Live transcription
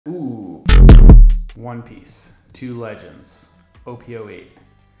One Piece, Two Legends, OPO8.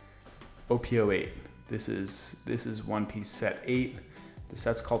 OPO8. This is One Piece set 8. The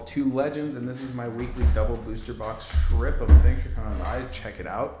set's called Two Legends, and this is my weekly double booster box strip of them. Thanks for coming by. Check it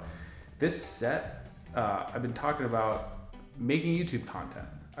out. This set, I've been talking about making YouTube content.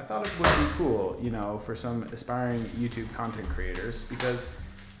 I thought it would be cool, you know, for some aspiring YouTube content creators, because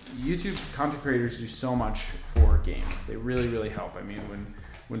YouTube content creators do so much for games. They really, really help. I mean,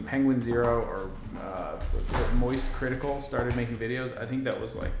 when Penguin Zero or Moist Critical started making videos, I think that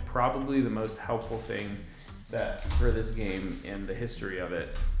was like probably the most helpful thing that for this game in the history of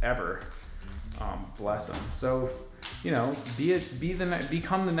it ever. Bless them. So, you know,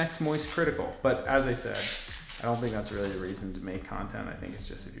 become the next Moist Critical. But as I said, I don't think that's really the reason to make content. I think it's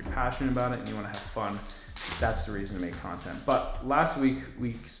just if you're passionate about it and you want to have fun, that's the reason to make content. But last week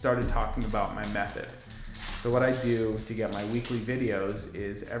we started talking about my method. So what I do to get my weekly videos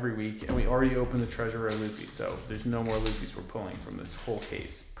is every week, and we already opened the Treasure Rare Luffy, so there's no more Luffys we're pulling from this whole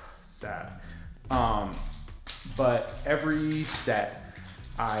case. Sad. But every set,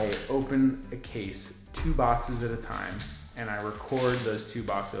 I open a case 2 boxes at a time, and I record those 2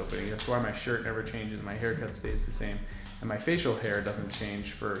 box openings. That's why my shirt never changes, my haircut stays the same, and my facial hair doesn't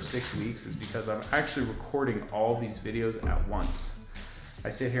change for 6 weeks, is because I'm actually recording all these videos at once. I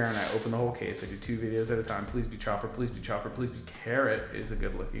sit here and I open the whole case. I do 2 videos at a time. Please be Chopper, please be Chopper, please be Carrot is a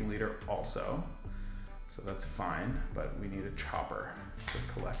good looking leader also. So that's fine, but we need a Chopper to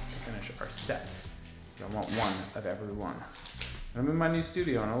collect to finish our set. I want one of every one. I'm in my new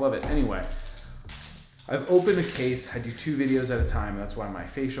studio and I love it. Anyway, I've opened the case. I do 2 videos at a time. That's why my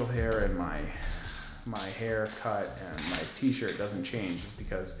facial hair and my haircut and my t-shirt doesn't change. It's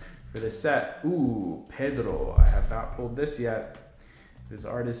because for this set, ooh, Pedro, I have not pulled this yet. This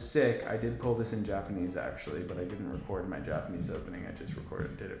art is sick. I did pull this in Japanese actually, but I didn't record my Japanese opening. I just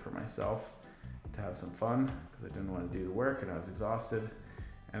did it for myself to have some fun because I didn't want to do the work and I was exhausted.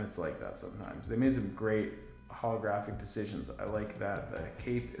 And it's like that sometimes. They made some great holographic decisions. I like that the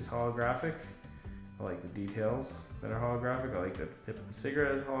cape is holographic. I like the details that are holographic. I like that the tip of the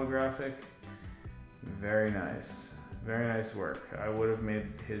cigarette is holographic. Very nice. Very nice work. I would have made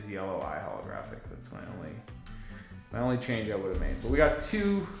his yellow eye holographic. That's my only change I would have made. But we got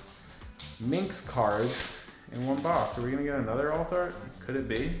 2 Minx cards in 1 box. Are we gonna get another alt art? Could it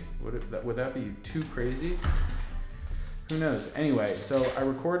be? Would that be too crazy? Who knows? Anyway, so I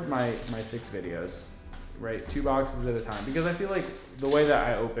record my 6 videos, right? 2 boxes at a time, because I feel like the way that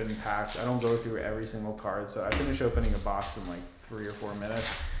I open packs, I don't go through every single card. So I finish opening a box in like 3 or 4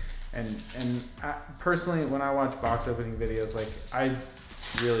 minutes. And personally, when I watch box opening videos, like I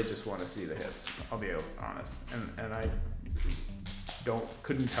really just want to see the hits. I'll be honest, and I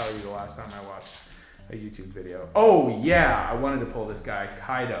couldn't tell you the last time I watched a YouTube video. Oh yeah, I wanted to pull this guy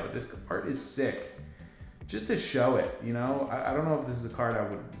Kaido. This art is sick. Just to show it, you know. I don't know if this is a card I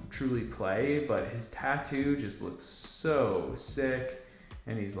would truly play, but his tattoo just looks so sick,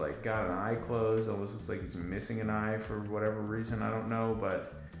 and he's like got an eye closed. Almost looks like he's missing an eye for whatever reason. I don't know,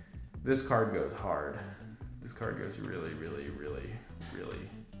 but this card goes hard. This card goes really, really, really, really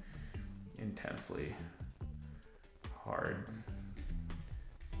intensely hard.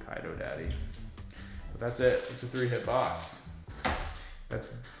 Kaido Daddy. But that's it. It's a 3-hit box. That's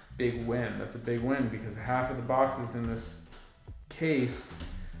big win. That's a big win because half of the boxes in this case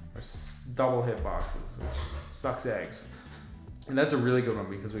are double hit boxes, which sucks eggs. And that's a really good one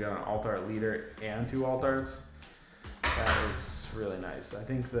because we got an alt art leader and 2 alt arts. That is really nice. I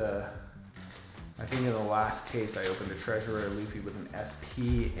think in the last case I opened a Treasure Rare Luffy with an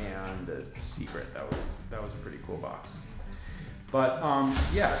SP and a secret. That was a pretty cool box. But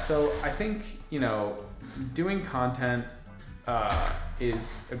yeah, so I think, you know, doing content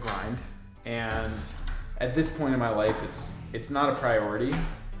is a grind, and at this point in my life it's not a priority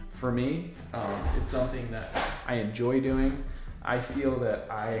for me. It's something that I enjoy doing. I feel that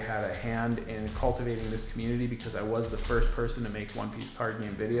I had a hand in cultivating this community because I was the first person to make One Piece card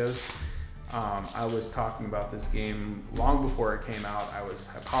game videos. I was talking about this game long before it came out. I was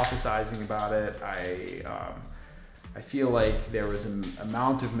hypothesizing about it. I feel like there was an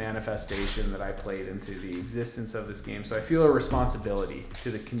amount of manifestation that I played into the existence of this game. So I feel a responsibility to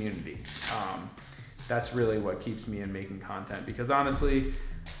the community. That's really what keeps me in making content, because honestly,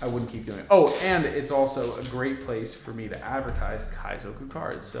 I wouldn't keep doing it. Oh, and it's also a great place for me to advertise Kaizoku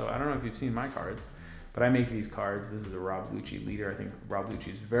cards. So I don't know if you've seen my cards, but I make these cards. This is a Rob Lucci leader. I think Rob Lucci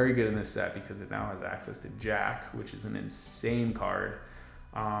is very good in this set because it now has access to Jack, which is an insane card.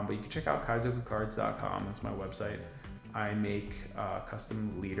 But you can check out kaizokucards.com. That's my website. I make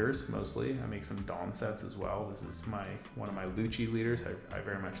custom leaders mostly. I make some Dawn sets as well. This is one of my Lucci leaders. I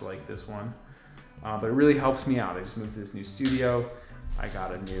very much like this one. But it really helps me out. I just moved to this new studio. I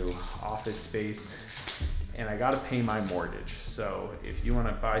got a new office space and I got to pay my mortgage. So if you want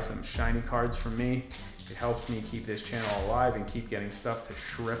to buy some shiny cards from me, it helps me keep this channel alive and keep getting stuff to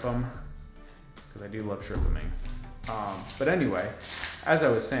shrip them, because I do love shrippening. But anyway, as I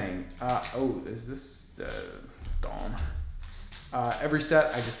was saying, oh, is this the Dom? Every set,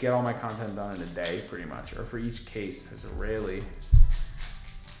 I just get all my content done in a day, pretty much. Or for each case, there's a really,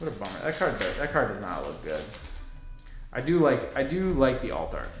 what a bummer. That card does not look good. I do like the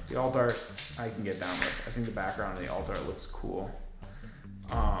alt art. The alt art I can get down with. I think the background of the alt art looks cool.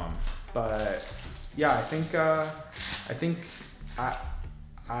 But yeah, I think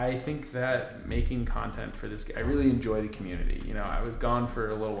that making content for this, I really enjoy the community. You know, I was gone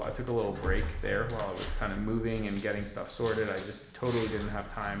for a little while. I took a little break there while I was kind of moving and getting stuff sorted. I just totally didn't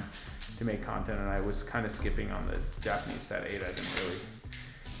have time to make content, and I was kind of skipping on the Japanese set 8. I didn't really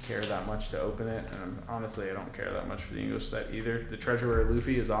care that much to open it, and honestly I don't care that much for the English set either. The Treasure Rare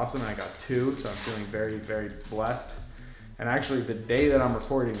Luffy is awesome, and I got 2, so I'm feeling very, very blessed. And actually the day that I'm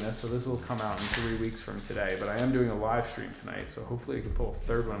recording this, so this will come out in 3 weeks from today, but I am doing a live stream tonight, so hopefully I can pull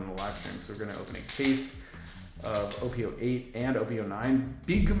a 3rd one in the live stream, because we're going to open a case of OPO 8 and OPO 9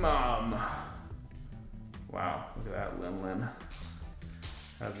 Big Mom. Wow, look at that Lin Lin.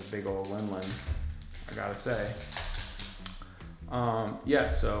 That's a big old Lin Lin, I gotta say. Yeah,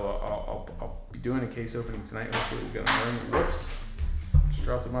 so I'll be doing a case opening tonight. Hopefully we'll get them running. Whoops, just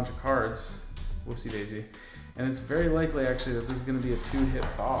dropped a bunch of cards. Whoopsie daisy. And it's very likely actually that this is going to be a 2-hit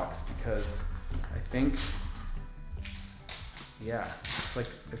box, because I think, yeah,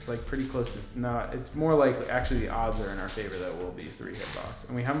 it's like pretty close to, no, it's more likely, actually the odds are in our favor that it will be a 3-hit box.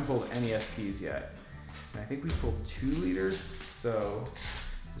 And we haven't pulled any SPs yet. And I think we pulled 2 liters, so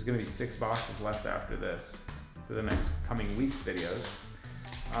there's going to be 6 boxes left after this for the next coming week's videos.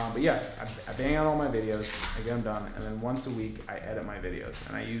 But yeah, I bang out all my videos, I get them done, and then once a week I edit my videos.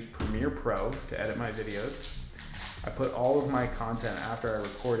 And I use Premiere Pro to edit my videos. I put all of my content after I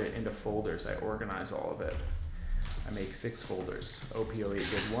record it into folders. I organize all of it. I make 6 folders. OPO 8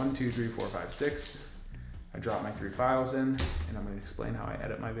 did 1, 2, 3, 4, 5, 6. I drop my 3 files in, and I'm going to explain how I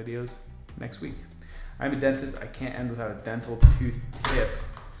edit my videos next week. I'm a dentist. I can't end without a dental tooth tip.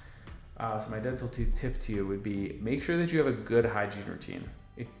 So my dental tooth tip to you would be, make sure that you have a good hygiene routine.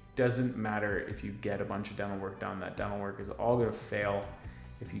 It doesn't matter if you get a bunch of dental work done. That dental work is all going to fail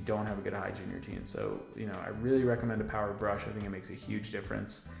if you don't have a good hygiene routine. So, you know, I really recommend a power brush. I think it makes a huge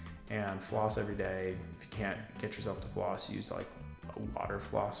difference. And floss every day. If you can't get yourself to floss, use like a water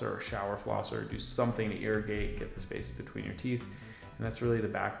flosser or shower flosser. Do something to irrigate, get the spaces between your teeth. And that's really the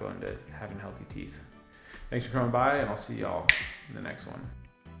backbone to having healthy teeth. Thanks for coming by, and I'll see y'all in the next one.